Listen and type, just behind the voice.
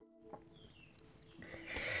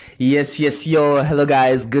Yes, yo. Hello,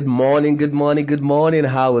 guys. Good morning, good morning, good morning.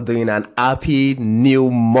 How we doing? And happy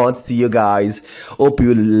new month to you guys. Hope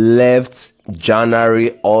you left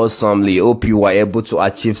January awesomely. Hope you were able to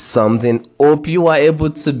achieve something. Hope you were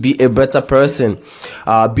able to be a better person.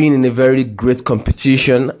 Being in a very great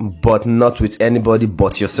competition, but not with anybody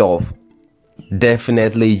but yourself.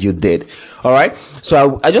 Definitely you did. All right.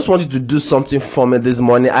 So I just wanted to do something for me this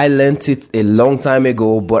morning. I learned it a long time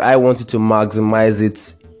ago, but I wanted to maximize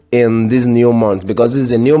it in this new month because this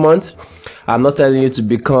is a new month. I'm not telling you to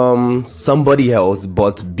become somebody else,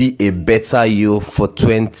 but be a better you for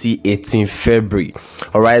 2018 February.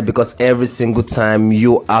 All right. Because every single time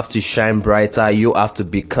you have to shine brighter, you have to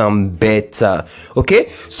become better. Okay.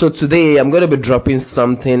 So today I'm going to be dropping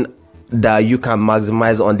something that you can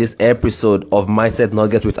maximize on this episode of Mindset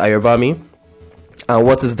Nugget with Ayobami. And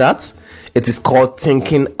what is that? It is called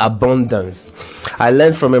thinking abundance. I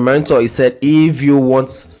learned from a mentor. He said, if you want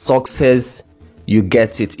success, you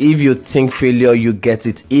get it. If you think failure, you get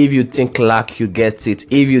it. If you think lack, you get it.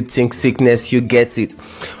 If you think sickness, you get it.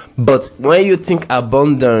 But when you think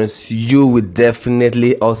abundance, you will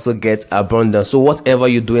definitely also get abundance. So whatever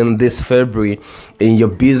you're doing this February, in your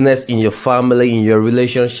business, in your family, in your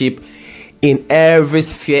relationship, in every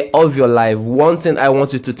sphere of your life, one thing I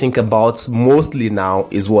want you to think about mostly now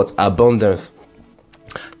is what? Abundance.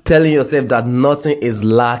 Telling yourself that nothing is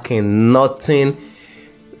lacking, nothing.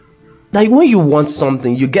 Like when you want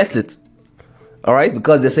something, you get it. All right?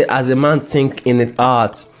 Because they say, as a man think in his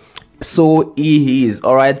heart, so he is.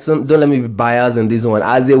 All right, so don't let me be biased in this one.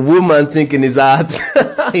 As a woman think in his heart,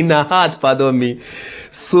 in her heart, pardon me,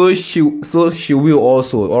 so she will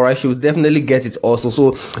also. All right, she will definitely get it also.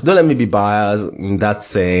 So don't let me be biased in that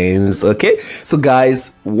sense. Okay, so guys,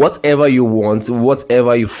 whatever you want,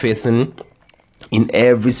 whatever you're facing in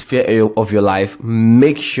every sphere of your life,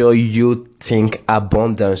 make sure you think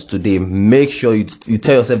abundance today. Make sure you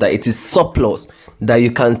tell yourself that it is surplus, that you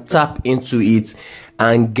can tap into it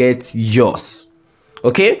and get yours.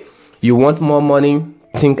 Okay? You want more money?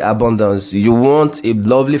 Think abundance. You want a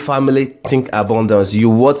lovely family? Think abundance. You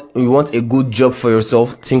want a good job for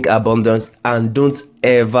yourself? Think abundance. And don't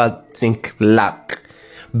ever think lack.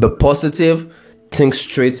 Be positive, think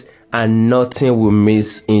straight, and nothing will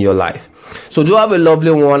miss in your life. So do have a lovely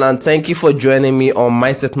one, and thank you for joining me on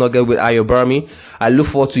Mindset Nugget with Ayobami. I look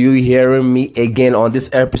forward to you hearing me again on this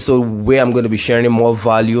episode where I'm going to be sharing more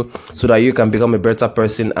value so that you can become a better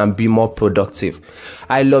person and be more productive.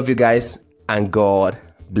 I love you guys, and God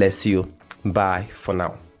bless you. Bye for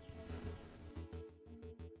now.